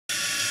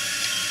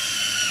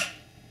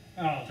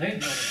Oh, they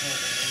built it over.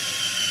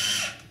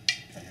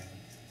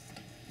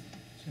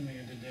 Assuming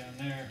it did down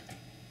there.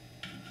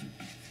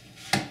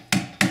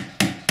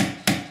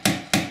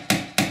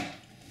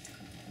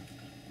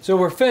 So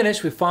we're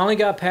finished. We finally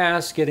got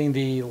past getting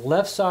the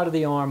left side of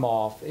the arm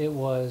off. It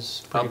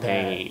was pretty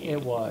bad.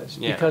 It was.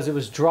 Yeah. Because it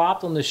was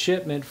dropped on the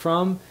shipment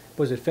from,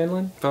 was it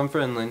Finland? From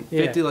Finland.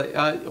 Yeah. 50, like,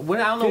 I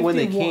don't know when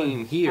they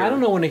came here. I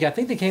don't know when I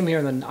think they came here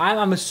in the,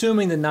 I'm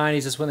assuming the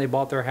 90s is when they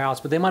bought their house,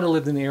 but they might have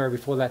lived in the area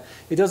before that.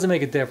 It doesn't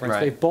make a difference.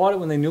 Right. They bought it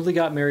when they newly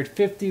got married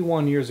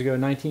 51 years ago,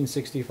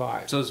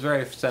 1965. So it's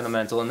very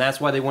sentimental, and that's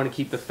why they want to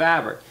keep the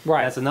fabric.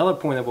 Right. That's another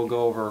point that we'll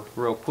go over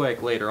real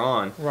quick later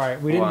on. Right.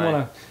 We didn't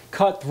want to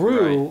cut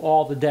through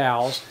all the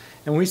dowels.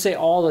 And when we say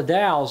all the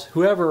dowels,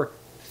 whoever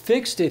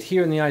fixed it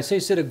here in the United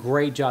States did a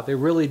great job. They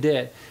really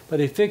did. But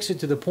they fixed it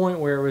to the point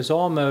where it was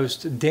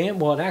almost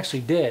well, it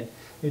actually did.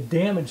 It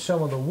damaged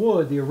some of the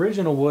wood, the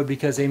original wood,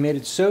 because they made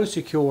it so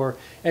secure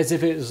as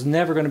if it was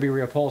never going to be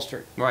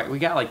reupholstered. Right. We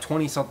got like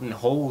 20-something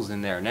holes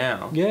in there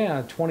now.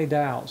 Yeah, 20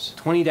 dowels.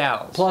 20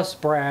 dowels. Plus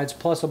brads,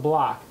 plus a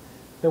block.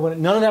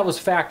 None of that was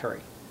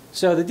factory.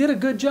 So they did a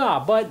good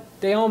job, but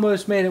they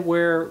almost made it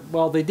where,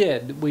 well, they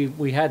did.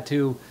 We had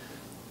to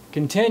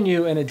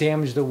continue, and it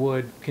damaged the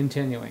wood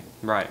continuing.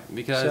 Right,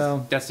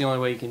 because that's the only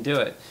way you can do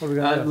it. What are we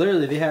gonna do?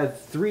 Literally, they had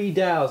 3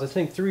 dowels, I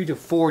think 3 to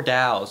 4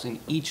 dowels in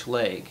each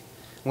leg,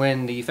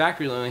 when the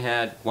factory only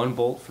had 1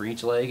 bolt for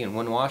each leg and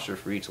 1 washer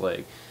for each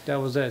leg. That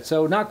was it.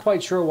 So not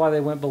quite sure why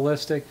they went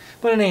ballistic,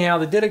 but anyhow,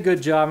 they did a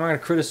good job. I'm not going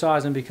to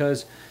criticize them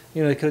because,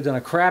 you know, they could have done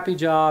a crappy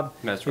job.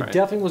 That's right. It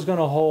definitely was going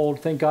to hold.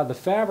 Thank God the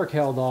fabric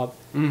held up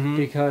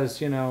because,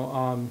 you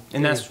know...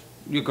 and that's...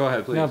 You go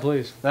ahead, please. No,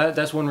 please.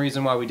 That's one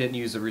reason why we didn't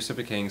use the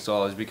reciprocating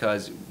saw, is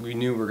because we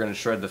knew we were going to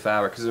shred the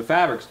fabric, because the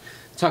fabric's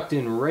tucked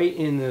in right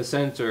in the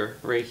center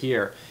right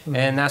here,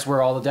 and that's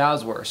where all the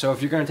dowels were. So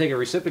if you're going to take a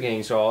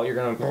reciprocating saw, you're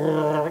going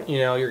to, you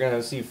know, you're going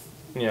to see,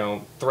 you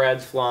know,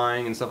 threads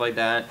flying and stuff like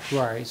that.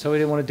 Right. So we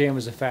didn't want to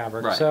damage the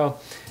fabric. Right. So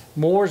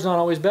more is not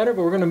always better,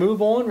 but we're going to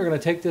move on. We're going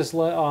to take this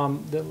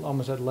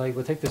almost said leg.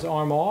 We'll take this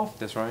arm off.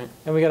 That's right.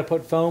 And we got to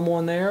put foam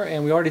on there,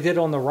 and we already did it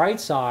on the right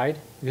side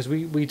because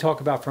we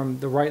talk about from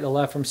the right to the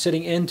left, from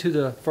sitting into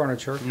the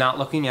furniture. Not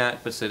looking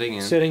at, but sitting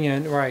in. Sitting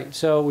in, right.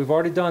 So we've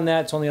already done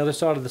that. It's on the other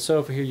side of the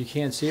sofa here. You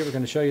can't see it. We're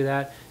going to show you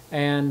that,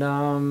 and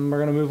we're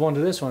going to move on to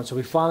this one. So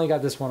we finally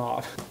got this one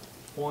off.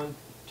 1,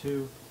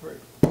 2, 3.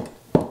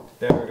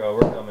 There we go.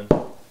 We're coming.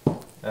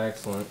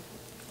 Excellent.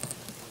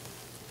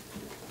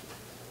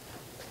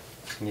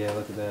 Yeah,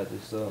 look at that.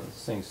 This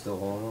thing's still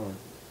holding on.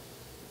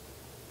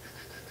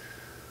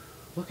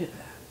 Look at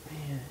that.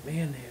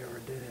 Man, they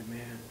overdid it,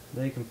 man.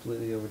 They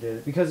completely overdid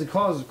it. Because it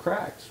causes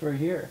cracks right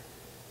here.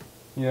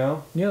 You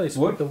know? Yeah, they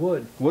split the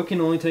wood. Wood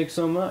can only take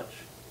so much.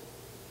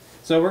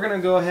 So we're going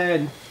to go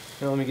ahead.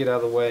 Now, let me get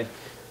out of the way.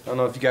 I don't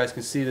know if you guys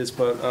can see this,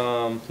 but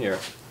here.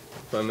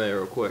 If I may,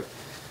 real quick.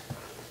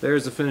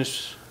 There's the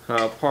finished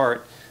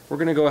part. We're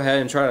going to go ahead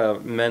and try to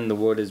mend the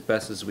wood as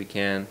best as we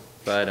can.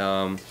 But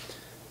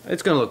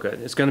it's going to look good.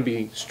 It's going to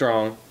be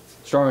strong.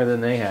 Stronger than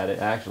they had it,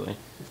 actually.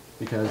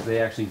 Because they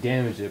actually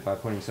damaged it by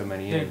putting so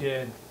many in.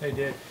 They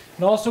did.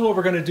 And also what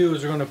we're going to do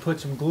is we're going to put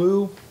some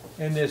glue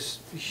in this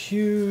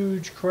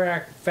huge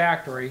crack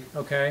factory,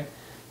 okay?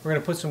 We're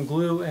going to put some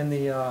glue in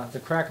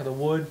the crack of the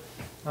wood.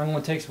 I'm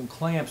going to take some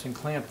clamps and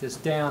clamp this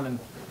down and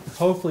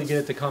hopefully get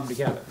it to come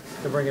together,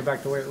 to bring it back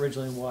to the way it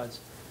originally was.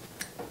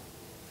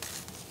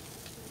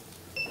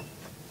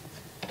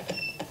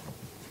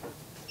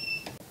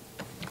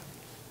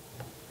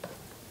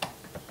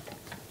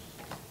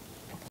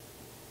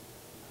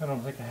 I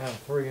don't think I have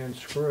a 3-inch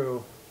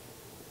screw.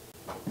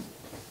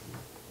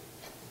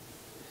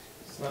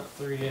 It's not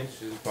 3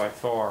 inches by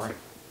far.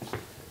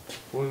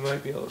 We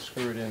might be able to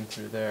screw it in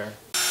through there.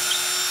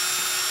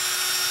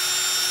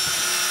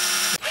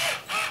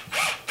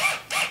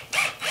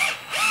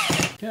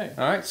 Okay.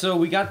 Alright, so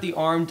we got the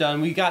arm done.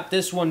 We got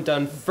this one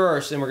done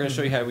first, and we're going to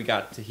show you how we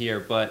got to here,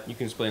 but you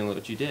can explain a little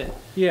what you did.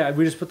 Yeah,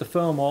 we just put the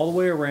foam all the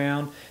way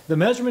around. The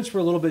measurements were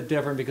a little bit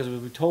different because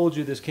we told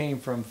you this came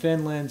from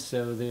Finland,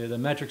 so the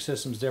metric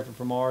system's different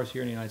from ours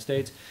here in the United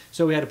States.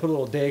 So we had to put a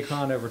little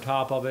Decor over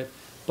top of it,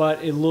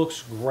 but it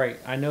looks great.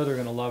 I know they're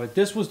going to love it.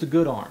 This was the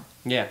good arm.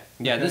 Yeah,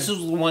 Okay. This was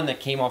the one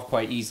that came off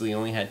quite easily. It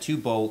only had 2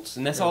 bolts,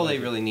 and that's all they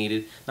really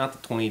needed, not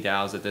the 20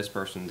 dowels that this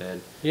person did.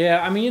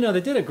 Yeah, I mean, you know,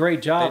 they did a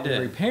great job of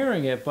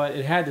repairing it, but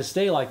it had to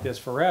stay like this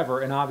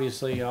forever, and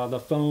obviously the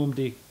foam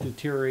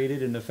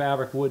deteriorated and the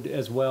fabric would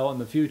as well in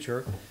the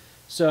future.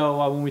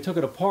 So when we took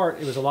it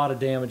apart, it was a lot of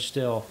damage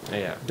still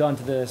done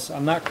to this.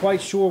 I'm not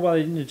quite sure why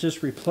they didn't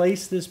just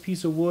replace this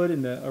piece of wood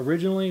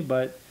originally,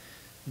 but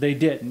they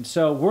didn't.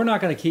 So we're not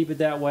going to keep it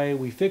that way.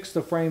 We fixed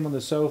the frame on the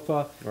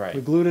sofa. Right.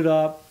 We glued it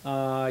up.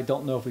 I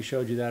don't know if we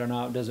showed you that or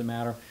not. It doesn't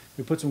matter.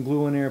 We put some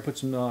glue in there, put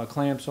some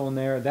clamps on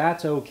there.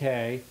 That's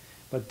okay.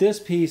 But this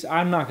piece,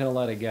 I'm not going to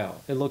let it go.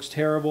 It looks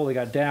terrible. They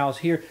got dowels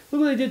here. Look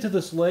what they did to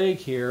this leg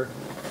here.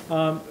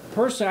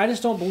 Personally, I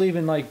just don't believe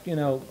in, like, you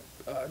know,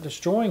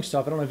 destroying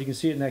stuff. I don't know if you can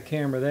see it in that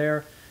camera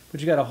there.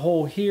 But you got a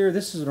hole here.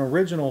 This is an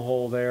original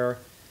hole there.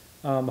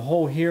 A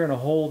hole here and a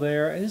hole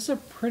there. And it's a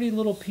pretty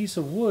little piece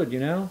of wood, you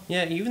know?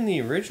 Yeah, even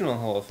the original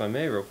hole, if I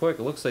may, real quick,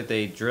 it looks like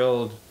they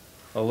drilled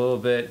a little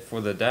bit for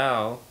the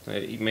dowel.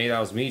 Maybe that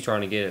was me trying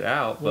to get it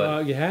out, but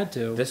well, you had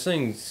to. This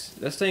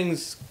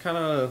thing's kind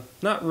of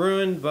not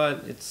ruined,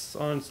 but it's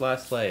on its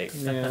last leg.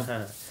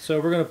 Yeah.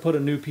 So we're gonna put a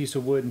new piece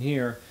of wood in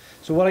here.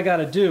 So what I got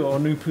to do, a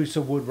new piece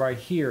of wood right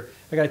here.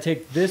 I got to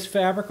take this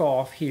fabric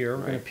off here.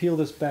 We're gonna peel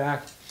this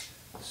back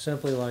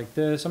simply like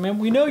this. I mean,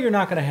 we know you're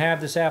not gonna have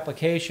this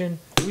application.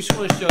 We just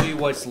want to show you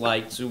what it's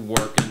like to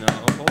work in a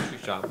upholstery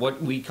shop,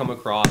 what we come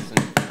across,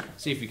 and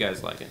see if you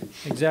guys like it.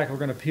 Exactly. We're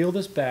gonna peel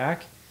this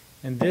back.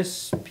 And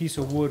this piece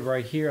of wood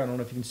right here, I don't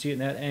know if you can see it in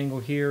that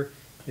angle here,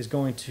 is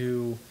going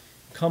to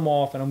come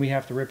off, and then we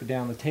have to rip it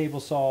down the table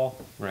saw,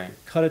 right?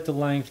 Cut it to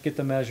length, get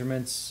the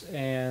measurements,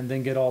 and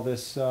then get all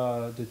this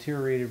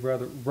deteriorated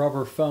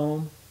rubber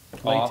foam,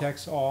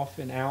 latex off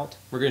and out.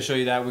 We're going to show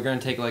you that. We're going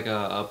to take like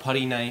a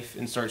putty knife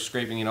and start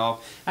scraping it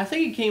off. I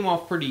think it came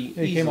off pretty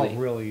easily. It came off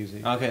real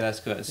easy. Okay, that's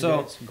good.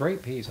 So it's a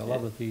great piece. I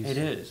love the piece. It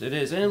is,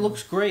 and it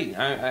looks great.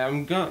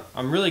 I'm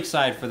really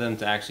excited for them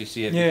to actually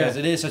see it because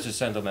it is such a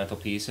sentimental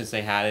piece since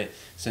they had it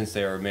since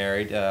they were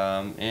married.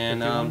 And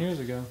 51 years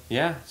ago.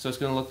 Yeah, so it's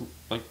going to look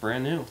like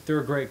brand new. They're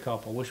a great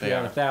couple. Wish we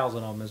had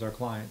 1,000 of them as our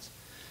clients.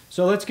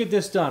 So let's get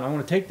this done. I'm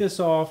going to take this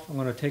off. I'm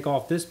going to take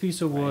off this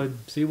piece of wood,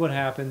 see what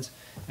happens,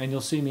 and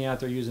you'll see me out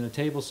there using a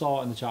table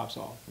saw and the chop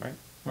saw. Right.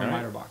 Or a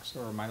miter box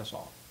or a miter saw.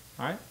 All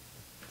right?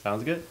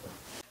 Sounds good.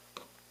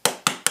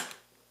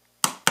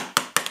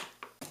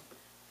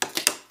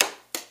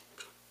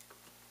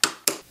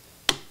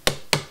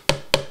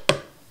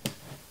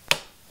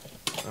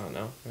 Oh,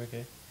 no?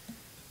 Okay.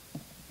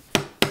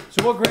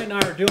 So what Grant and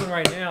I are doing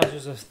right now is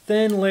just a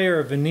thin layer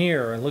of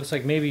veneer. It looks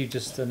like maybe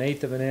just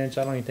 1/8 of an inch.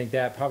 I don't even think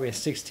that. Probably a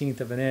 1/16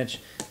 of an inch.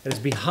 That is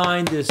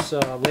behind this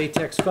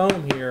latex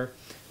foam here.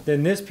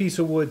 Then this piece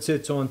of wood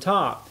sits on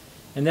top.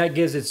 And that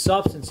gives it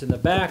substance in the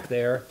back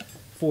there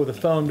for the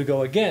foam to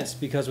go against.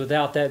 Because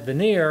without that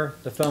veneer,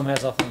 the foam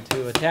has nothing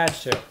to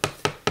attach to.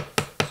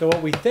 So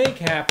what we think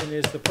happened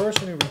is the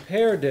person who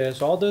repaired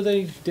this, although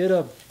they did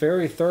a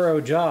very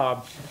thorough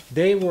job,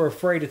 they were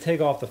afraid to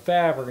take off the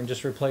fabric and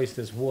just replace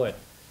this wood.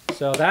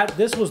 So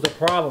this was the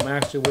problem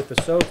actually with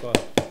the sofa,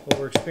 what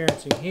we're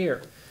experiencing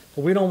here.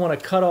 But we don't want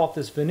to cut off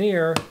this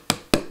veneer.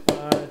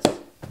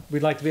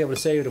 We'd like to be able to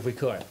save it if we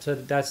could. So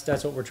that's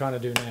what we're trying to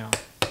do now.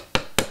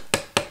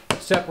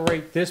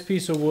 Separate this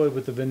piece of wood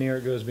with the veneer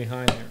that goes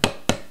behind there.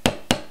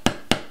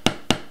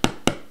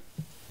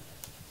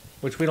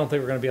 Which we don't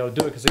think we're going to be able to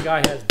do it because the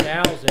guy has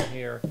dowels in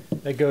here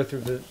that go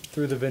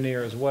through the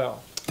veneer as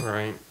well.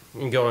 Right.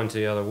 And go into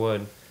the other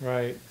wood.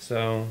 Right.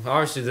 So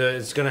obviously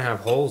it's going to have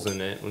holes in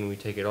it when we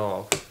take it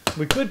off.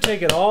 We could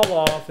take it all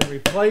off and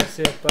replace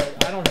it,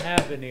 but I don't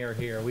have veneer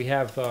here. We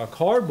have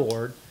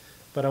cardboard,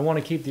 but I want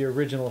to keep the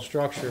original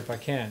structure if I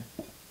can.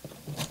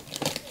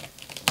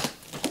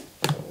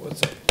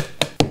 What's it?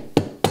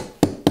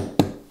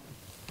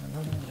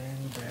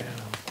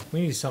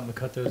 We need something to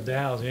cut those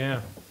dowels,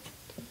 yeah.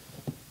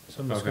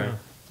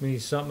 We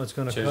need something that's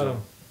going to cut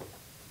them.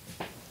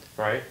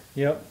 Right?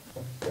 Yep.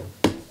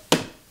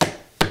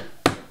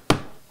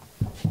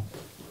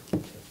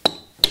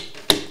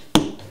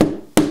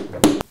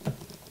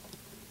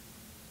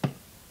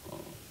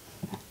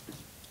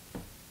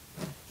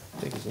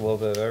 A little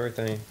bit of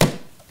everything.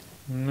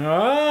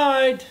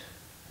 Alright.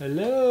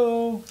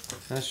 Hello.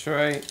 That's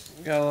right.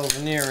 Got a little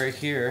veneer right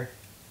here.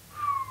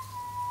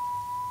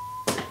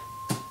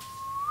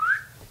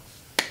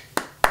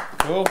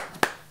 Cool.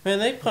 Man,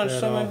 they punched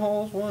so many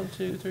holes. 1,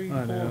 2, 3, 4,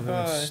 5.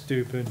 That's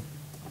stupid.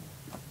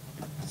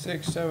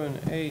 6, 7,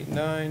 8,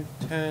 9,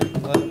 10,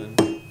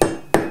 11.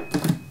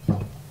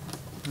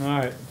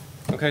 Alright.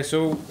 Okay,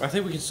 so I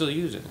think we can still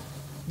use it.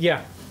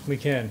 Yeah, we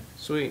can.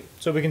 Sweet.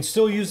 So we can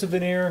still use the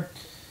veneer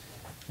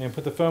and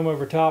put the foam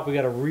over top. We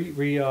got to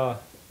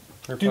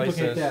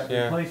duplicate that,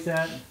 replace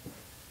that,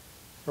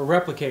 or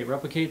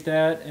replicate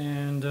that,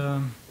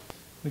 and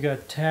we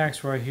got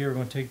tacks right here. We're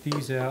going to take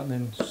these out and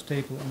then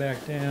staple it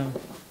back down.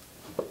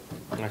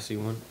 I see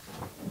one.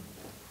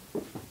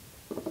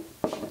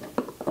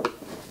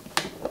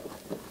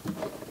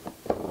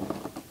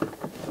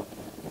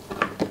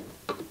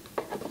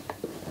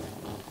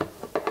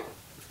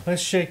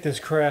 Let's shake this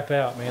crap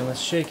out, man. Let's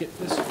shake it.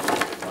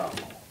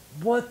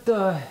 What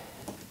the?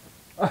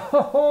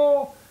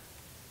 Oh,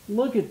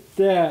 look at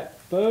that,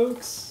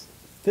 folks.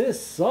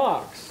 This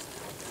sucks.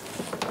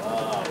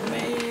 Oh,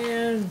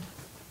 man.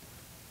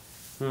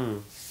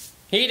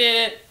 He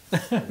did it.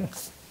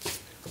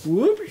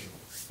 Whoops.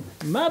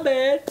 My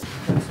bad.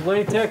 That's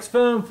latex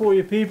foam for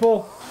you,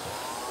 people.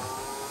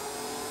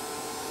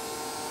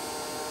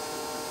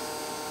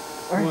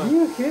 Are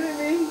you kidding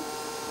me?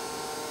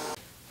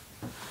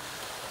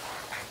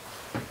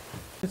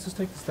 Let's just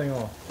take this thing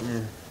off.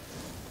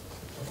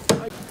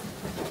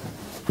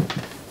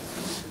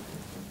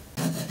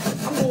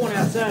 I'm going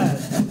outside.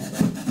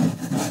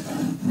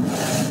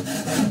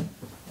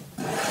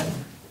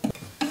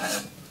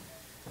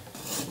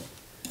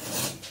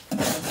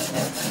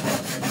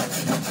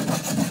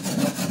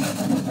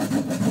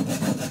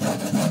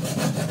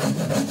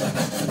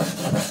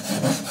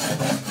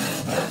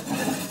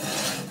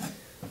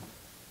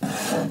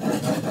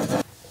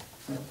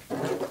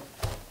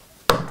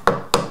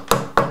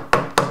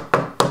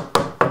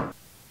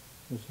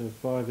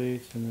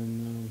 5/8 and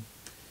then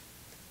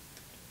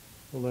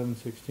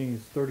 11/16.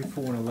 It's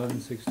 34 and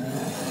 11/16.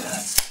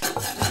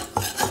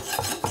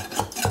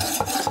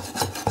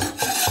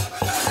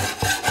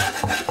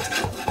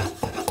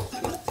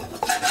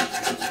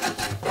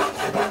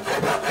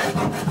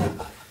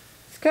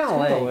 It's kind of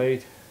late.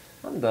 Late.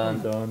 I'm done.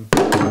 I'm done.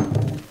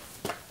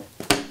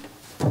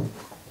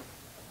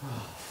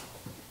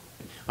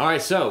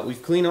 Alright, so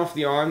we've cleaned off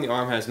the arm. The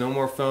arm has no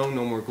more foam,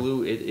 no more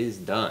glue. It is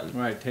done.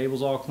 All right,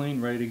 table's all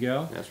clean, ready to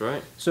go. That's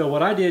right. So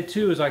what I did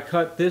too is I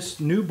cut this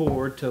new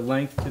board to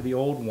length to the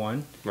old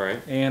one.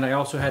 Right. And I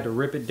also had to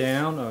rip it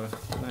down.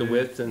 The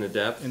width and the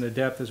depth. And the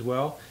depth as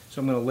well.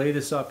 So I'm going to lay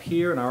this up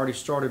here, and I already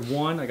started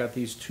one. I got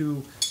these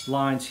 2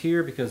 lines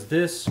here because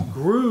this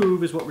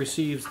groove is what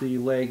receives the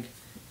leg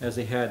as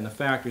they had in the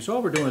factory. So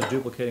all we're doing is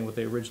duplicating what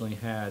they originally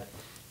had.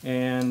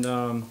 And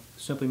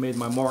simply made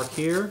my mark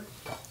here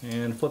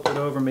and flipped it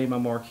over and made my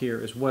mark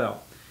here as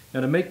well. Now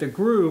to make the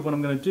groove, what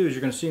I'm going to do is,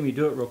 you're going to see me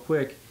do it real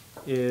quick,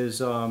 is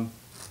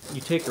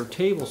you take your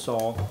table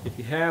saw, if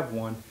you have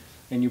one,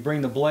 and you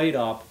bring the blade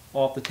up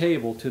off the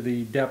table to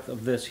the depth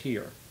of this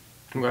here.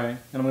 Okay? And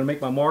I'm going to make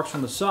my marks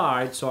from the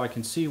side so I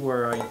can see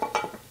where I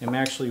am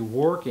actually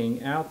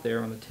working out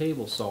there on the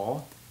table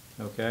saw.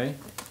 Okay?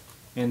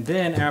 And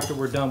then after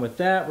we're done with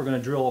that, we're going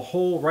to drill a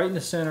hole right in the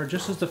center,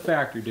 just as the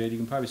factory did. You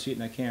can probably see it in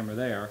that camera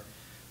there.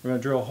 We're going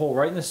to drill a hole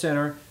right in the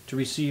center to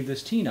receive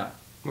this T-nut.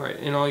 Right,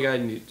 and all you got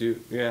to do,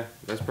 yeah,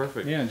 that's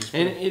perfect. Yeah,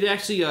 and it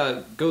actually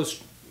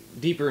goes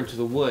deeper into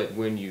the wood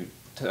when you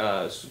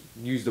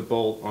use the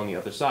bolt on the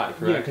other side,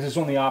 correct? Yeah, because it's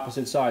on the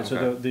opposite side, okay.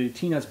 so the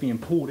T-nut's being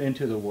pulled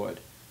into the wood.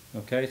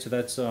 Okay, so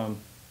that's something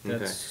we're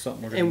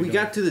going to do. And we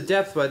got to the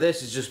depth by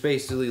this. It's just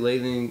basically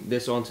laying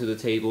this onto the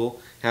table,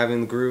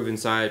 having the groove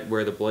inside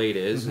where the blade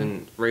is,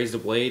 and raise the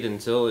blade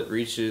until it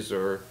reaches,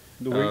 or...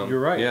 you're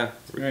right. Yeah.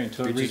 Right,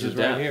 until it reaches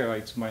right here.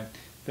 Like, so my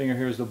finger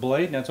here is the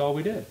blade, and that's all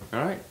we did.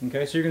 All right.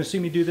 Okay, so you're going to see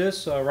me do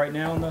this right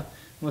now on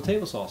the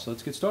table saw, so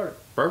let's get started.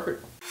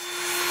 Perfect.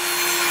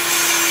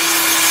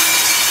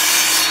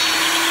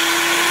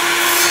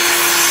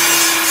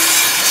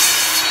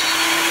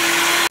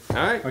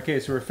 Alright. Okay,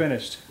 so we're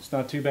finished. It's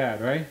not too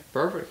bad, right?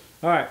 Perfect.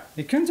 Alright,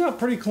 it comes out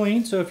pretty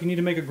clean, so if you need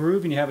to make a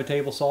groove and you have a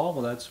table saw,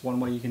 well, that's one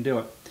way you can do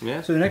it.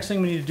 Yeah. So the next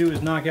thing we need to do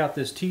is knock out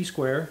this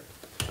T-square.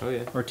 Oh,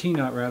 yeah. Or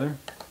T-nut, rather.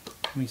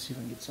 Let me see if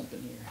I can get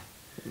something here.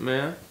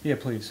 May I? Yeah,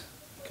 please.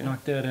 Okay.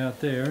 Knock that out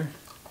there.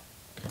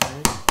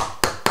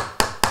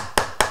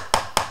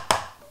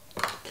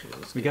 Okay,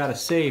 we got to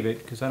save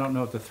it, because I don't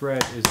know if the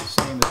thread is the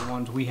same as the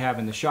ones we have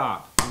in the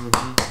shop.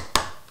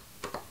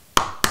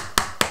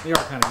 They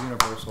are kind of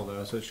universal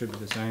though, so it should be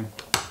the same.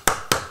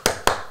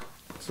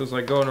 So it's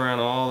like going around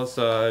all the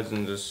sides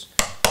and just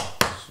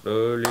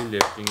slowly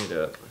lifting it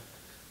up.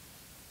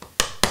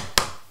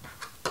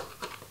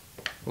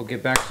 We'll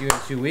get back to you in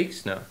 2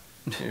 weeks now.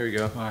 Here we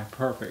go. Alright,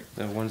 perfect.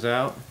 That one's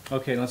out.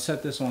 Okay, let's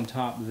set this on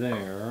top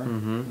there.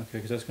 Okay,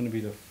 because that's going to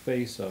be the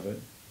face of it.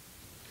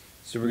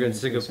 So we're going to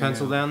stick a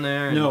pencil down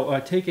there? No,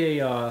 take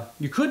a,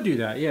 you could do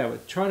that, yeah,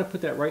 but try to put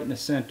that right in the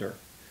center.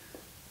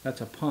 That's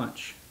a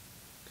punch.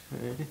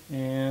 Okay.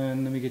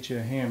 And let me get you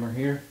a hammer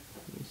here.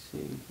 Let me see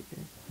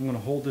here. I'm going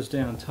to hold this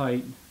down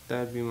tight.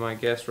 That'd be my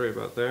guess right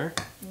about there.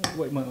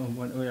 Wait,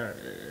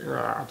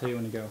 I'll tell you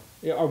when to go.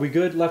 Yeah, are we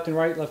good? Left and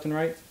right, left and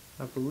right?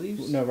 I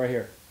believe so. No, right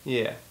here.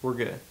 Yeah, we're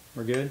good.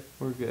 We're good?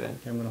 We're good.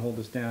 Okay, I'm going to hold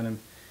this down and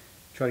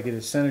try to get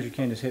as center as you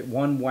can. Just hit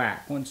one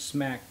whack, one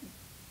smack.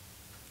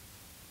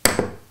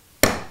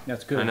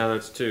 That's good. I know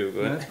that's 2,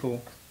 but... Yeah, that's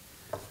cool.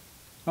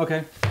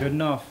 Okay, good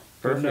enough.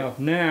 Perfect. Good enough.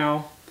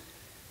 Now,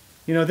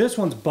 you know, this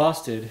one's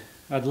busted.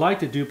 I'd like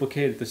to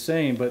duplicate it the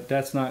same, but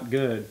that's not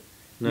good.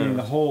 No. Meaning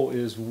the hole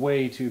is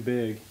way too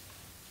big.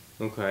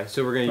 Okay,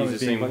 so we're going to use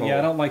the same hole. Yeah,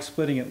 I don't like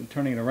splitting it and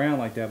turning it around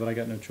like that, but I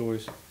got no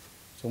choice.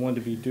 So I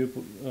wanted to be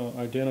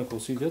identical.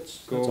 See,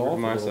 that's over off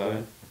to my a little side.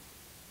 bit.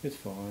 It's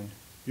fine.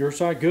 Your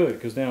side, good,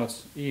 because now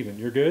it's even.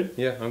 You're good?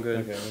 Yeah, I'm good.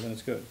 Okay, well then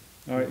it's good.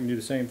 All right, you can do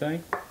the same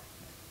thing.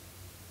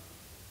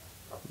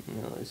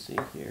 Now let's see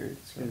here.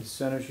 Get as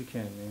center as you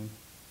can, man.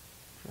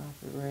 Drop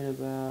it right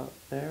about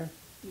there.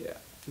 Yeah.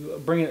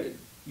 Bring it.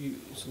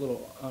 It's a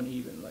little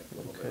uneven, like a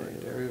little bit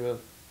right there.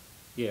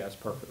 Yeah, it's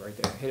perfect right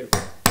there. Hit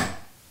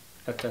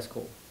it. That's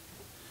cool.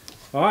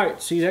 All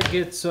right. See, that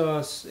gets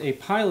us a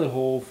pilot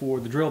hole for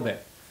the drill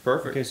bit.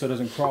 Perfect. Okay, so it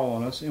doesn't crawl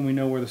on us, and we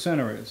know where the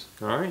center is.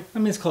 All right. I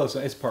mean, it's close.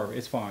 It's perfect.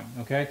 It's fine.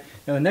 Okay.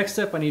 Now the next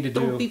step I need to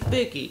do. Don't be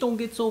picky. Don't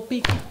get so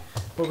picky.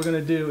 What we're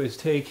gonna do is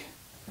take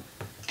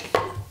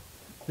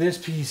this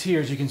piece here,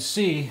 as you can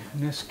see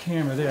in this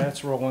camera there,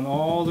 that's rolling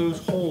all those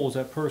holes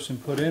that person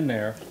put in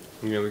there.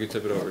 Yeah, we can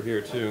tip it over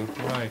here too.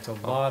 Right, it's a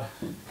lot.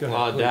 A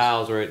lot of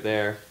dowels right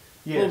there.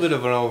 Yes. A little bit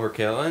of an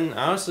overkill, and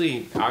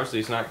honestly, obviously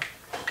it's not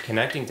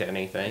connecting to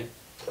anything.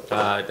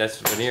 That's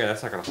veneer.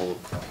 That's not gonna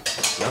hold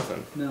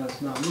nothing. No,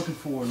 it's not. I'm looking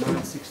for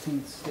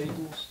 9/16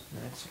 staples.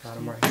 Got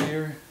them right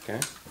here. Okay.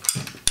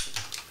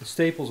 The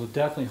staples will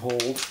definitely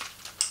hold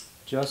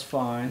just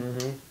fine.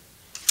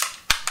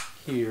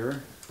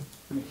 here.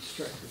 Let me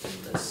start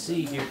with Let's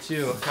see here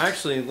too.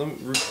 Actually,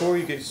 before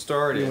you get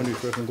started, you want to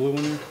throw some glue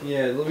in there?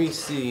 Yeah, let me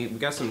see. We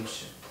got some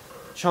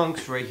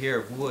chunks right here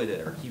of wood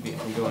that are keeping it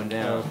from going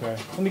down. Okay.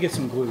 Let me get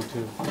some glue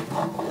too.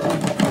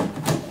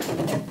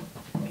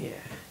 Yeah.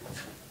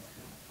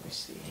 Let me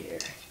see here.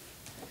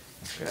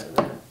 Grab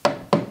that.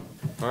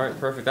 All right,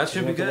 perfect. That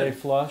should be good. Lay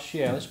flush.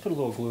 Yeah, let's put a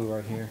little glue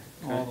right here,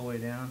 okay. all the way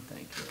down.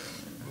 Thank you.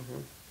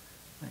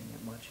 I didn't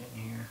get much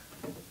in here.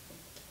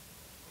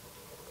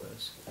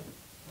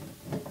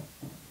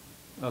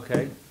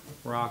 Okay,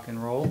 rock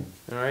and roll.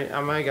 All right,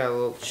 I might got a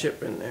little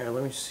chip in there.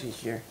 Let me see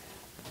here.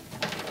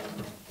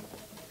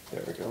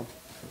 There we go.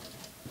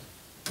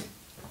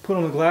 Put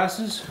on the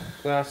glasses.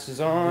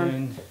 Glasses on.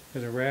 And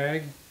there's a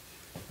rag.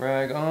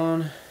 Rag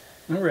on.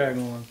 And a rag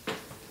on.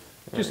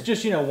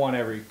 Just you know, one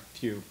every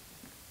few.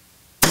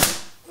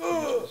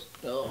 Oh.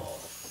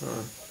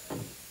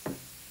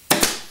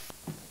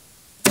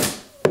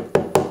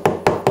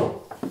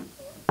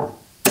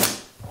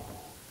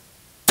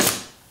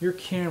 Your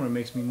camera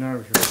makes me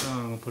nervous.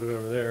 I'm gonna put it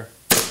over there.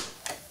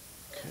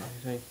 Okay,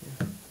 thank you.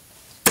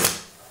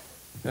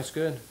 That's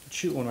good.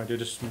 Shoot one right there.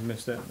 Just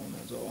missed that one.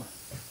 That's all.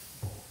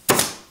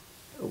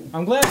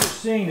 I'm glad you're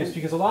seeing this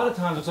because a lot of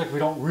times it's like we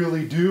don't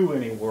really do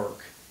any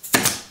work.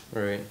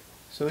 Right.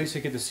 So at least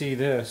you get to see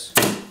this.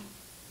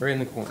 Right in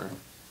the corner.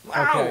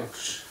 Okay.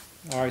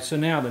 All right. So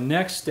now the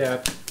next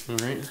step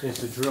right. is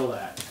to drill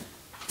that.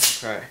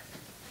 Okay.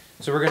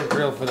 So we're gonna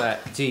drill for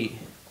that T,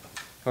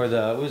 or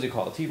the what is it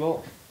called?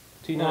 T-bolt.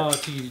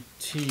 T-nut.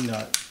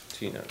 T-nut.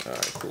 T-nut. All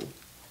right. Cool.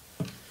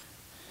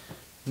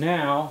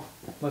 Now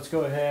let's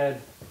go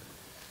ahead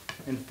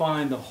and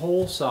find the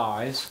hole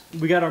size.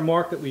 We got our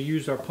mark that we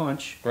used our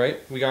punch.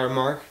 Right. We got our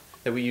mark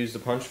that we used the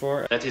punch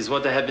for. That is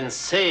what I have been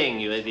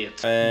saying, you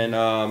idiot. And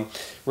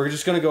we're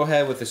just gonna go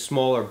ahead with a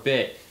smaller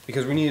bit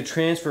because we need to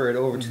transfer it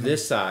over to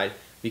this side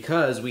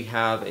because we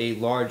have a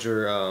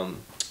larger,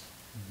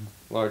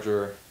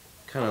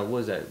 kind of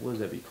what does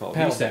that be called?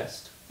 Paddle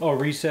Recessed. bit. Oh,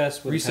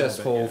 recess. With Recessed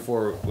a hole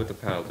paddle bit, with the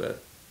paddle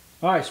bit.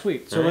 yeah. All right,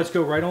 sweet. So All right. let's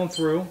go right on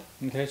through.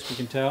 Okay, so we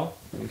can tell.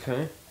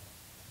 Okay.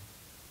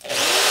 See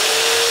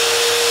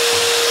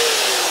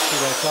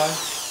that side?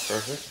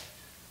 Perfect.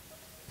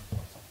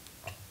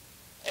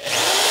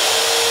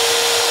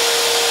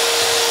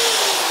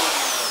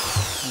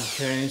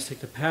 Okay, let's take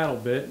the paddle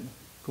bit,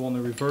 go on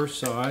the reverse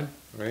side.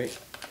 Right.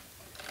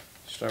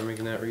 Start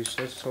making that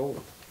recessed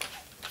hole.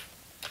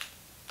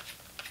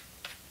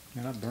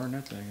 Man, I burned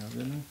that thing up,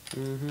 didn't I?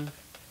 Mm-hmm.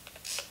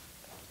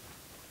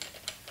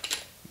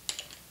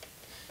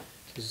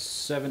 This is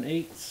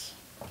 7/8.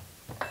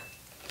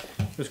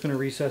 Just going to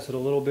recess it a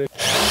little bit.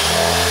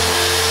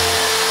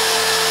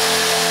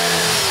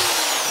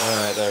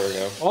 Alright, there we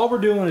go. All we're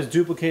doing is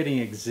duplicating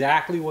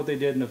exactly what they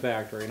did in the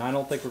factory, and I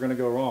don't think we're going to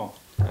go wrong.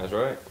 That's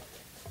right.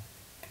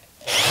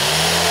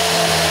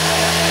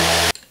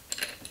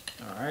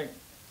 Alright.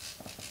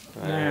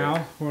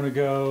 Now, we're going to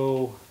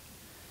go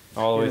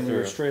all the way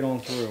through. Straight on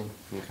through.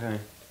 Okay.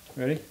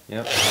 Ready?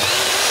 Yep.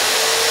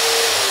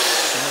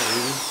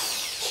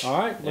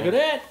 Alright, look at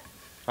that.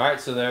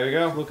 Alright, so there you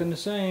go. Looking the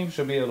same.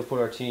 Should be able to put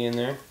our T in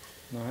there.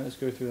 Alright, let's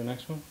go through the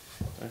next one.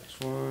 Next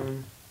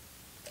one.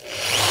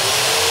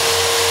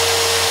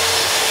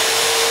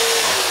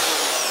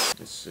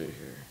 Let's see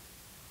here.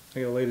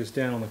 I gotta lay this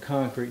down on the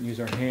concrete and use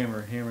our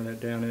hammer, hammer that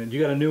down in. You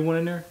got a new one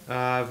in there?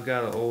 I've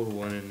got an old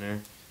one in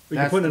there.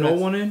 Are you putting an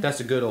old one in? That's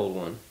a good old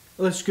one.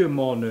 Let's get them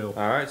all new.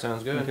 Alright,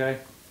 sounds good. Okay.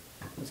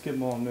 Let's get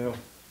them all new.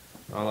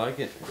 I like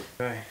it.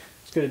 Okay.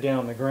 Let's get it down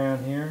on the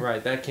ground here.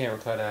 Right, that camera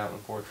cut out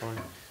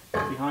unfortunately.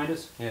 Behind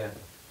us? Yeah.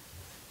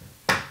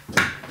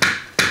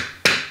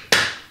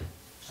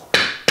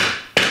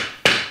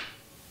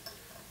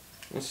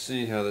 Let's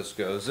see how this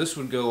goes. This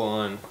would go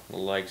on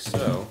like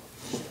so.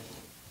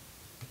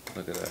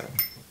 Look at that.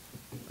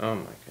 Oh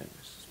my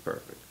goodness, it's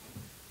perfect.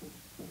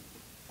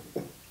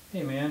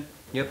 Hey man.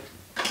 Yep.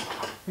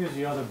 Here's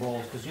the other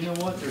bolts, because you know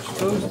what? They're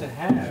supposed to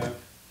have...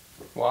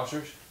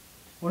 Washers?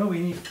 Well, no, we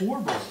need 4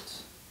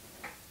 bolts.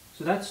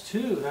 So that's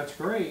 2, that's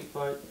great,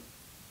 but...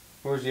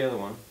 Where's the other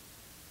one?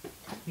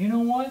 You know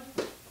what?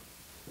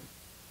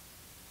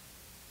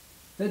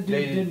 That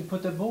dude didn't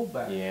put that bolt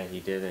back. Yeah, he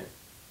didn't.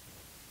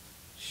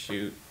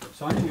 Shoot.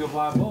 So I need to go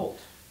buy a bolt.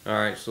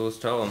 Alright, so let's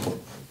tell him.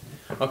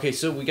 Okay,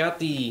 so we got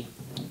the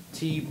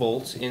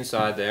T-bolts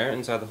inside there,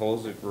 inside the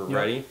holes that we're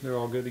ready. They're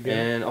all good to go.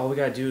 And all we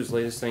gotta do is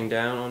lay this thing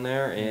down on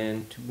there,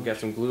 and we got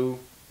some glue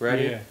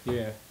ready. Yeah,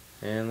 yeah.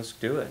 And let's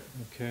do it.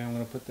 Okay, I'm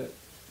gonna put that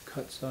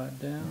cut side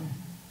down.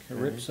 Okay,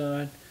 rip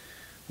side.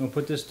 I'm gonna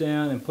put this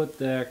down and put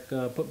back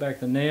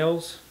the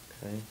nails.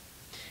 Okay.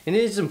 And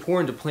it is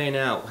important to plan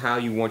out how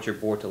you want your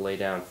board to lay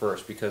down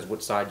first, because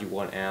what side you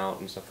want out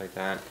and stuff like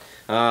that.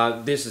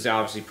 This is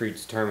obviously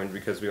predetermined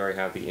because we already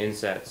have the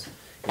insets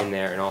in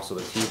there and also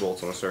the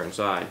T-bolts on a certain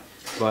side.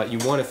 But you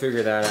want to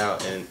figure that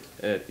out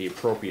at the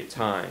appropriate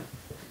time.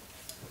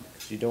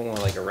 You don't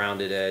want like a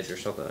rounded edge or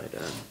something like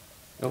that.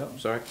 Oh, Yep.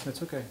 Sorry.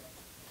 That's okay.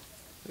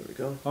 There we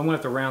go. I'm gonna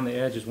have to round the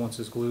edges once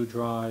this glue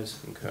dries.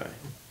 Okay.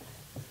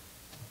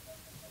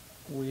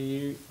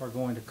 we are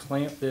going to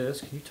clamp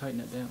this. Can you tighten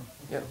it down?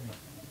 Yep.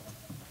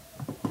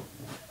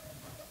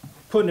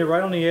 Putting it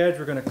right on the edge,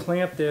 we're going to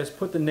clamp this,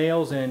 put the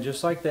nails in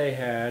just like they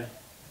had,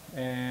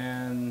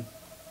 and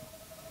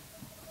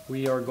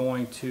we are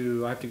going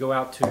to, I have to go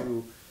out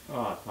to,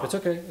 it's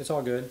okay, it's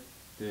all good.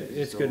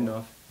 It's good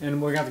enough.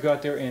 And we're going to have to go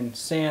out there and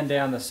sand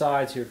down the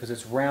sides here because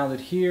it's rounded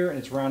here and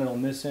it's rounded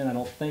on this end. I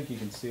don't think you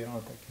can see it. I don't know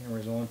if that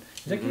camera's on.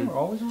 Is that camera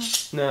always on?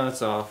 No,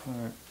 it's off. All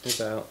right.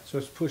 It's out. So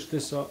let's push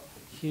this up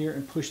here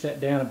and push that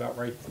down about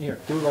right here.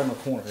 Do it on the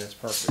corner. That's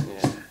perfect.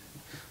 Yeah.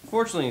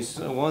 Fortunately,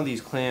 one of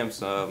these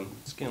clamps,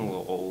 it's getting a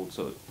little old,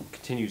 so it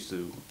continues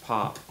to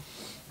pop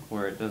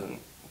where it doesn't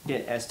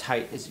get as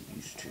tight as it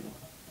used to.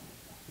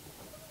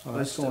 Oh,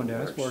 that's going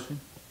down. It's working.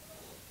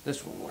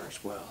 This one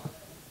works well.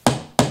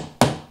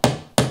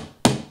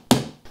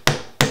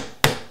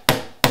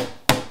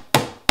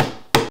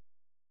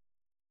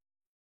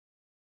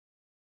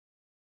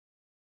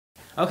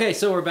 Okay,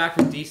 so we're back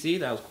from DC.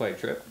 That was quite a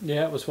trip.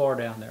 Yeah, it was far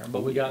down there,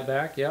 but we got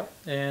back, yep,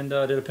 and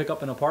did a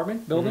pickup an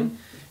apartment building.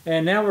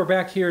 And now we're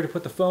back here to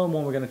put the foam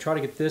on. We're going to try to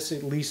get this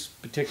at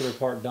least particular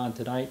part done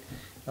tonight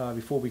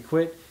before we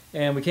quit.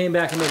 And we came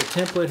back and made a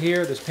template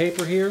here, this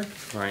paper here.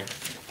 Right.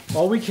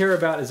 All we care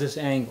about is this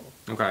angle.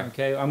 Okay.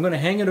 Okay, I'm going to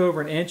hang it over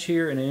an inch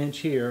here and an inch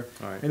here,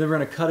 Right. and then we're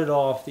going to cut it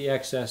off the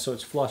excess so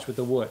it's flush with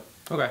the wood.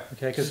 Okay.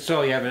 Okay, cause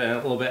so you have a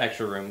little bit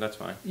extra room. That's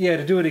fine. Yeah,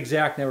 to do it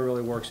exact never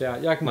really works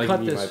out. Yeah, I can like cut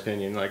you need this. my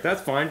opinion. Like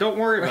that's fine. Don't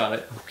worry about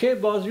it. Okay,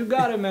 boss, you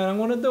got it, man. I'm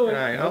going to do it. All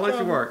right, No I'll let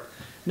problem. you work.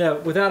 No,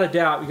 without a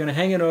doubt, you're going to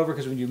hang it over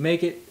because when you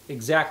make it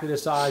exactly the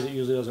size, it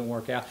usually doesn't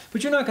work out.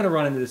 But you're not going to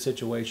run into this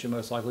situation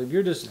most likely. If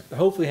you're just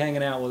hopefully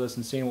hanging out with us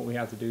and seeing what we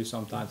have to do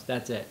sometimes,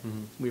 that's it.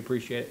 We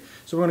appreciate it.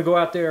 So we're going to go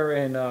out there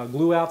and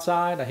glue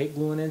outside. I hate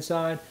gluing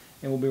inside,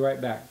 and we'll be right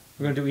back.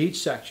 We're going to do each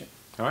section.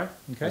 All right,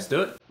 okay. Let's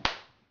do it.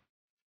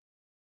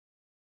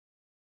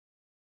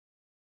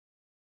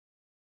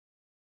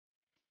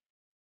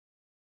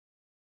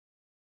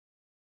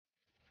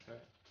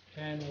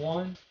 And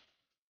one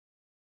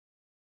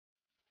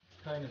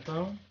kind of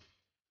foam.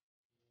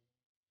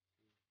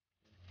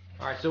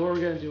 All right, so what are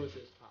we going to do with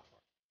this top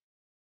part?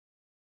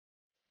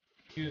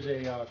 Use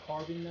a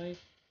carving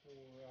knife for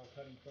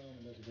cutting foam,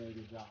 and does a very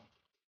good job.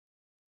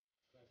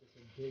 That's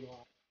a big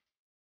lot.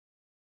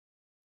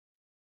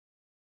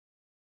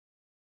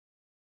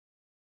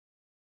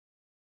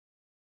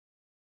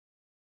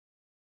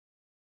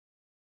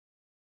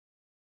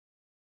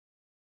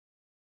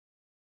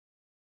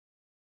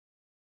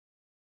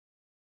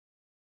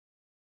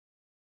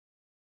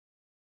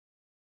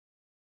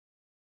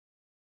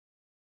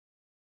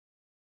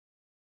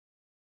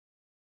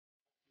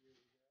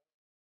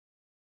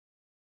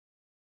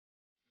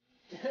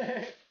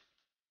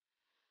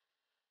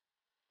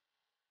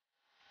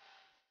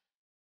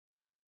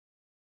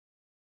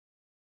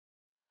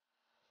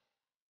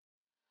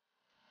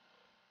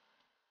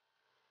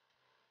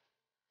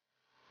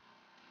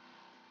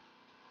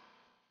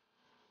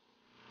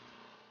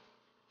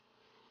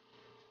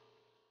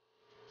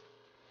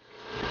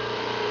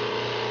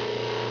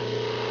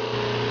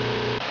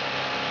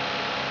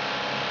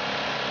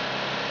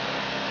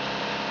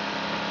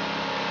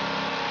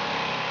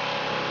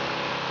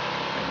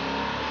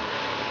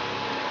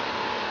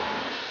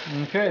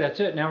 Okay, that's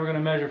it. Now we're going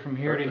to measure from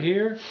here to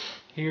here,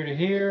 here to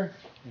here,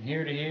 and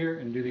here to here,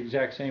 and do the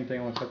exact same thing.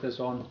 I'm going to cut this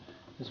one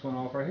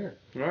off right here.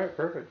 All right,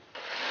 perfect.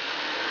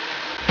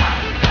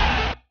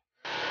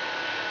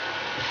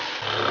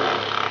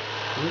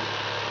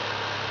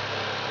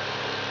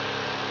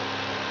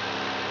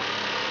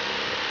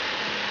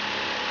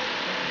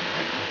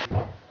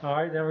 All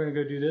right, now we're going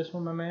to go do this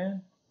one, my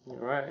man. All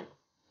right.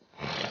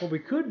 What we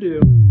could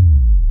do.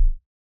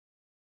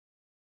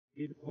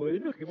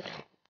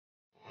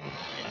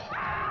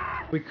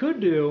 We could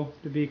do,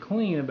 to be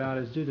clean about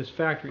it, is do this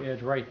factory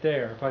edge right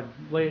there. If I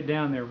lay it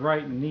down there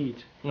right and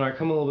neat. All right,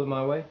 come a little bit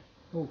my way.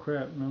 Oh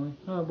crap, really?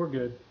 Oh, we're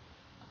good.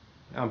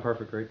 I'm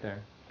perfect right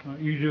there.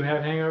 You do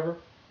have hangover?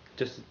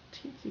 Just a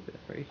teensy bit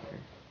right here.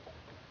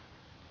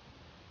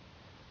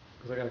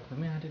 Because I got.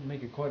 Man, I didn't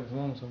make it quite as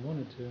long as I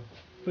wanted to.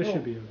 But it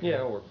should be okay. Yeah,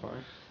 it'll work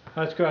fine.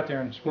 Let's go out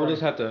there and spray. We'll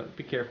just have to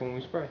be careful when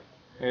we spray.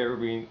 Here,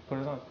 we put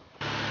it on.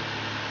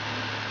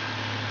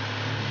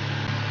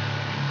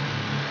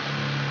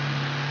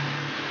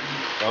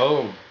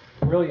 Boom.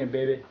 Brilliant,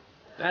 baby.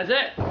 That's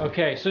it.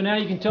 Okay, so now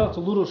you can tell it's a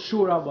little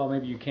short. Well,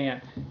 maybe you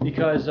can't,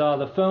 because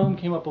the foam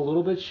came up a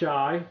little bit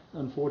shy.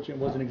 Unfortunately, it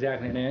wasn't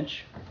exactly an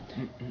inch.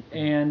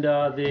 And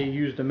they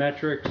used the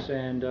metrics,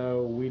 and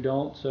we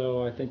don't,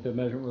 so I think the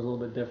measurement was a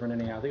little bit different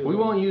anyhow. I think We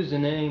won't use the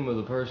name of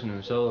the person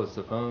who sold us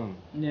the foam.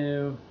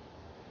 No.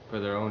 For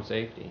their own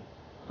safety.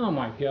 Oh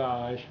my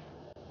gosh.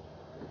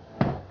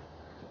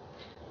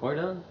 We're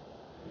done.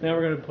 Now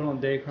we're going to put on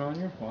Decor.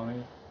 You're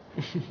fine.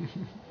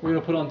 We're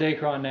going to put on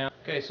Decor now.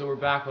 Okay, so we're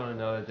back on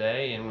another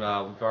day, and we've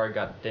already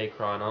got the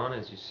Decor on,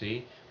 as you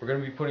see. We're going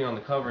to be putting on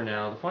the cover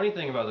now. The funny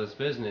thing about this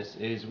business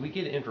is we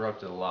get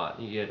interrupted a lot.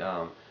 You get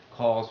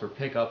calls for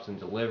pickups and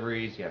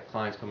deliveries. You have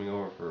clients coming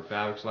over for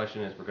fabric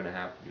selection, as we're going to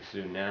have pretty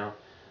soon now.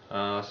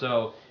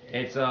 So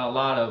it's a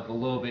lot of a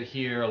little bit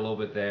here, a little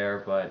bit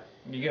there, but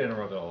you get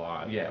interrupted a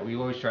lot. Yeah, we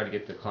always try to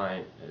get the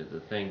client the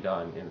thing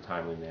done in a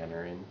timely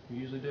manner, and we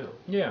usually do.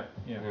 Yeah.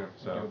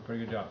 So You do a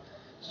pretty good job.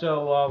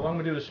 So what I'm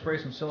going to do is spray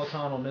some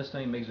silicone on this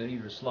thing, makes it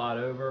easier to slide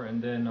over,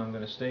 and then I'm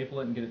going to staple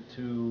it and get it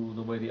to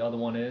the way the other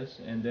one is,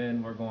 and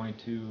then we're going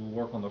to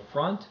work on the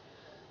front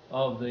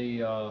of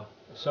the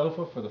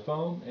sofa for the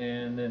foam,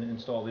 and then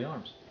install the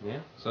arms. Yeah,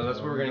 so that's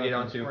what we're going to get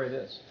onto. Spray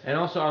this. And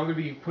also I'm going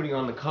to be putting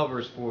on the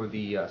covers for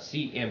the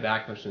seat and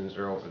back cushions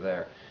that are over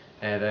there.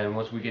 And then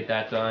once we get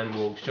that done,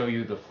 we'll show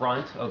you the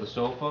front of the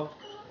sofa,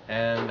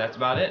 and that's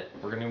about it.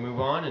 We're going to move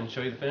on and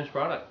show you the finished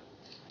product.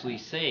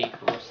 It's safe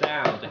or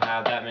sound to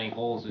have that many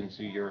holes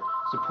into your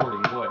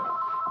supporting wood.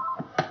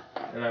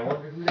 And I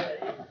wonder who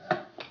that is.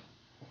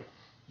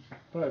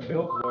 Probably a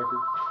bill collector.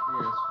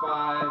 Here's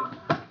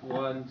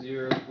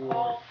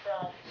 5104.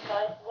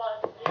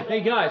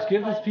 Hey guys,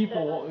 give this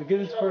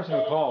person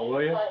a call,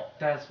 will you?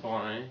 That's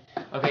fine.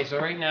 Okay,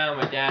 so right now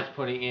my dad's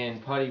putting in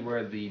putty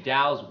where the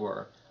dowels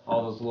were,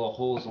 all those little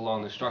holes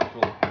along the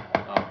structural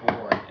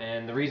board.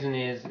 And the reason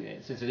is,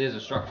 since it is a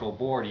structural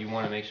board, you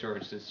want to make sure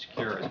it's as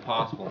secure as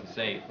possible and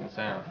safe and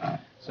sound.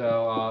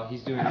 So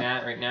he's doing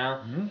that right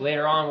now.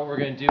 Later on, what we're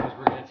going to do is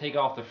we're going to take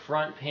off the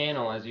front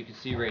panel, as you can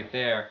see right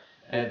there,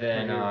 and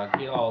then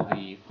get all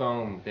the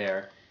foam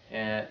there.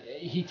 And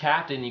he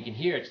tapped it, and you can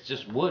hear it's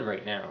just wood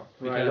right now.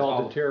 Right, it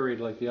all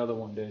deteriorated like the other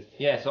one did.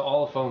 Yeah, so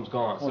all the foam's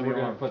gone. So we're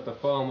going to put the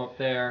foam up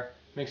there,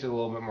 makes it a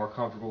little bit more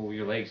comfortable where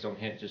your legs don't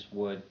hit just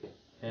wood.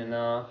 And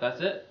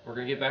that's it. We're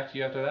going to get back to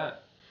you after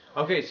that.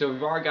 Okay, so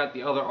we've already got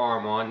the other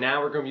arm on. Now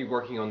we're going to be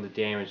working on the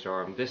damaged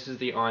arm. This is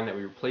the arm that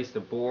we replaced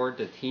the board,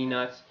 the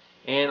T-nuts,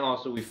 and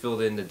also we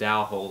filled in the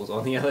dowel holes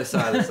on the other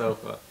side of the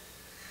sofa.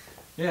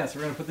 Yeah, so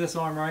we're going to put this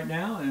arm right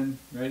now and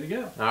ready to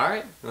go.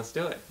 Alright, let's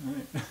do it.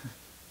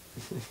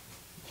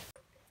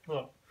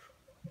 Alright.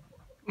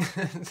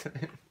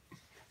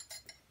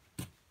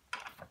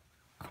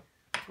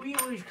 We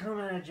always come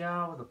at a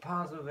job with a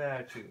positive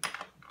attitude.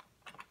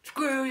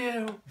 Screw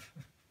you!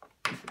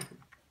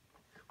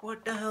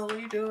 What the hell are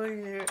you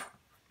doing here?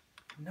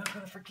 I'm not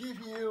going to forgive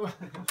you.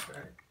 That's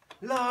right.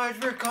 Lars,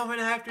 we're coming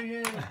after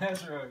you.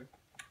 That's right.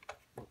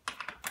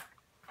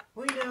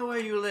 We know where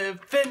you live.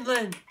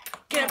 Finland!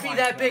 Can't be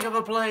that big of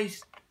a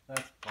place.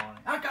 That's funny.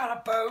 I got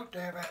a boat,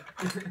 damn it.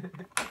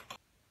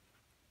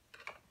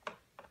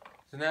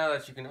 So now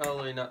that you can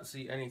utterly not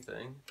see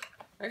anything.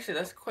 Actually,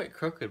 that's quite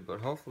crooked,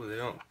 but hopefully they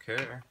don't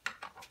care.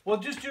 Well,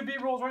 just do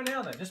B-rolls right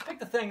now then. Just pick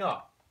the thing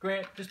up.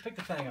 Grant, just pick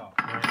the thing up.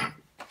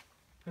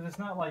 Because it's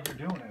not like you're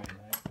doing anything.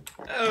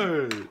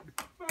 Oh,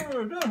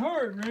 that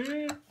hurt,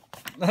 man.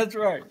 That's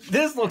right.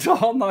 This looks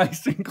all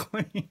nice and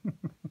clean.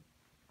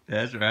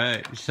 that's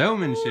right.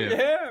 Showmanship. Ooh,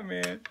 yeah,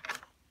 man.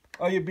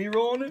 Are you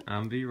B-rolling it?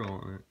 I'm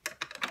B-rolling it.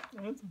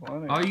 That's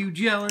funny. Are you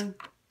gelling?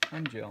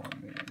 I'm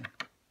gelling, man.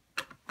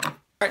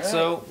 Alright,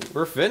 so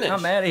we're finished.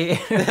 I'm out of here.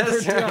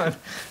 We're done.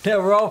 Yeah,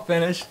 we're all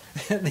finished.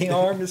 The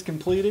arm is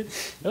completed.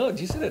 Oh,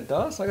 did you see that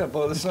dust? I gotta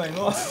blow this thing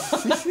off.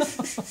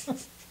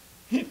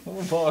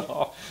 We'll blow it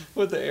off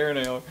with the air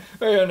nailer.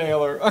 Air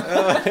nailer.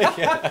 Oh,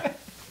 yeah.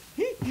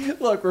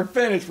 Look, we're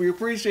finished. We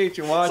appreciate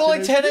you watching.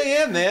 It's only 10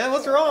 a.m., man.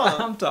 What's wrong?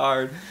 I'm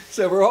tired.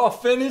 So we're all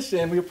finished,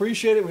 and we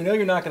appreciate it. We know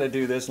you're not going to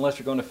do this unless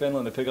you're going to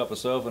Finland to pick up a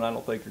sofa, and I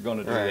don't think you're going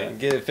to do that.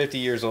 Get it 50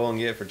 years old and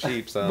get it for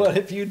cheap, so. But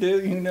if you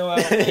do, you know how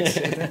to fix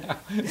it now.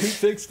 We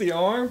fixed the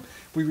arm.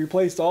 We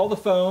replaced all the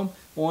foam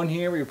on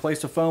here. We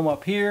replaced the foam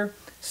up here,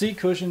 seat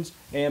cushions,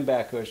 and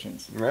back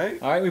cushions. Right.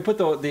 All right, we put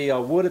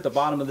the wood at the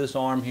bottom of this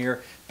arm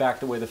here back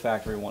the way the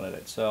factory wanted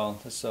it. So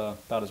that's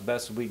about as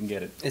best as we can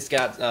get it. It's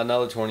got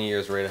another 20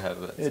 years right ahead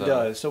of it. It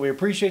does. So we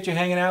appreciate you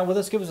hanging out with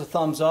us. Give us a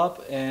thumbs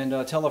up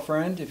and tell a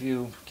friend if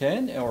you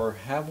can or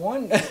have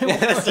one. That's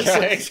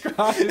right.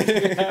 Subscribe if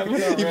you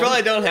haven't. You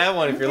probably don't have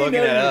one if you're looking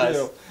at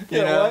us.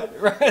 You know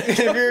what? Right.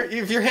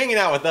 if you're hanging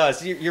out with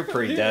us, you're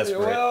pretty desperate.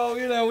 Well,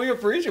 you know, we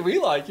appreciate it. We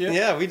like you.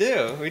 Yeah, we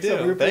do. We do.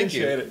 So we Thank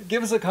you. appreciate it.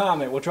 Give us a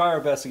comment. We'll try our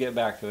best to get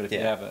back to it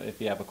if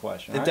you have a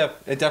question. It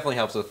definitely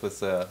helps us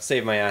with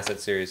Save My Asset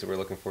series, so we're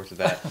looking forward to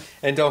that.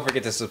 And don't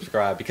forget to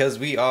subscribe because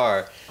we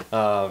are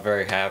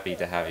very happy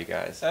to have you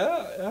guys.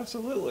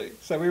 Absolutely.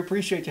 So we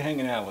appreciate you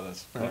hanging out with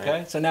us. All okay?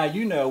 right. So now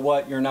you know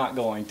what you're not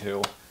going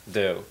to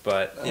do,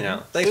 but, you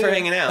know, thanks for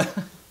hanging out.